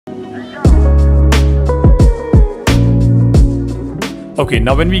Okay,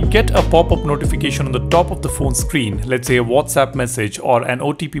 now when we get a pop-up notification on the top of the phone screen, let's say a WhatsApp message or an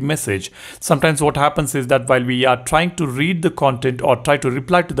OTP message, sometimes what happens is that while we are trying to read the content or try to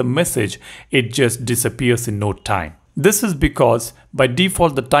reply to the message, it just disappears in no time. This is because by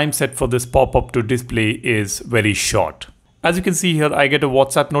default the time set for this pop-up to display is very short. As you can see here, I get a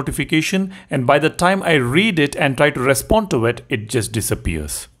WhatsApp notification, and by the time I read it and try to respond to it, it just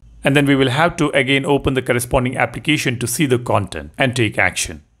disappears. And then we will have to again open the corresponding application to see the content and take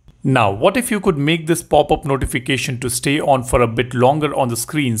action. Now, what if you could make this pop-up notification to stay on for a bit longer on the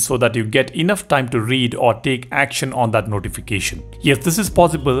screen so that you get enough time to read or take action on that notification? Yes, this is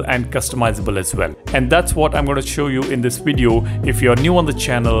possible and customizable as well. And that's what I'm going to show you in this video. If you're new on the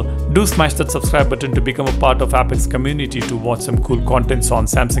channel, do smash that subscribe button to become a part of Apex community to watch some cool contents on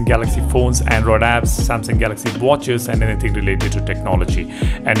Samsung Galaxy phones, Android apps, Samsung Galaxy watches, and anything related to technology.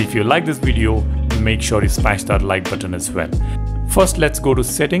 And if you like this video, make sure you smash that like button as well. First, let's go to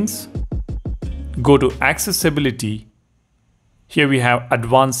settings, go to accessibility. Here we have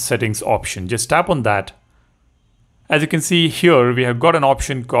advanced settings option. Just tap on that. As you can see here, we have got an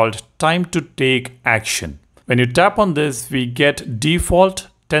option called time to take action. When you tap on this, we get default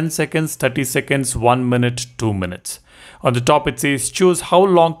 10 seconds, 30 seconds, 1 minute, 2 minutes. On the top it says choose how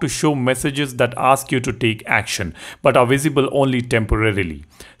long to show messages that ask you to take action but are visible only temporarily,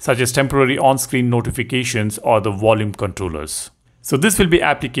 such as temporary on-screen notifications or the volume controllers. So this will be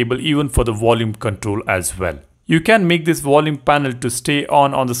applicable even for the volume control as well. You can make this volume panel to stay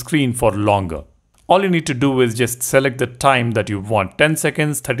on the screen for longer. All you need to do is just select the time that you want, 10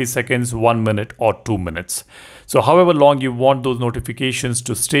 seconds, 30 seconds, 1 minute or 2 minutes. So however long you want those notifications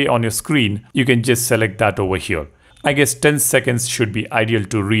to stay on your screen, you can just select that over here. I guess 10 seconds should be ideal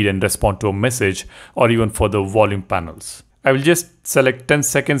to read and respond to a message or even for the volume panels. I will just select 10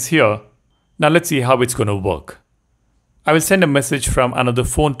 seconds here. Now let's see how it's going to work. I will send a message from another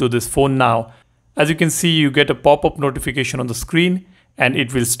phone to this phone now. As you can see, you get a pop-up notification on the screen and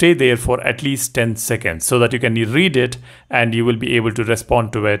it will stay there for at least 10 seconds so that you can read it and you will be able to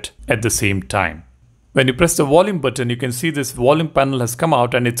respond to it at the same time. When you press the volume button, you can see this volume panel has come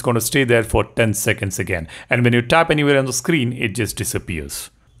out and it's going to stay there for 10 seconds again. And when you tap anywhere on the screen, it just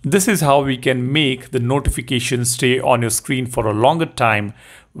disappears. This is how we can make the notification stay on your screen for a longer time,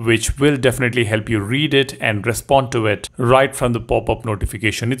 which will definitely help you read it and respond to it right from the pop-up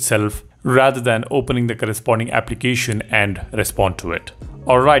notification itself, rather than opening the corresponding application and respond to it.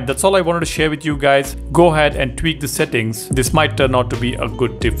 Alright, that's all I wanted to share with you guys. Go ahead and tweak the settings. This might turn out to be a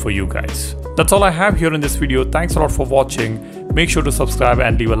good tip for you guys. That's all I have here in this video. Thanks a lot for watching. Make sure to subscribe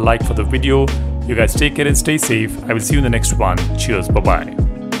and leave a like for the video. You guys take care and stay safe. I will see you in the next one. Cheers. Bye-bye.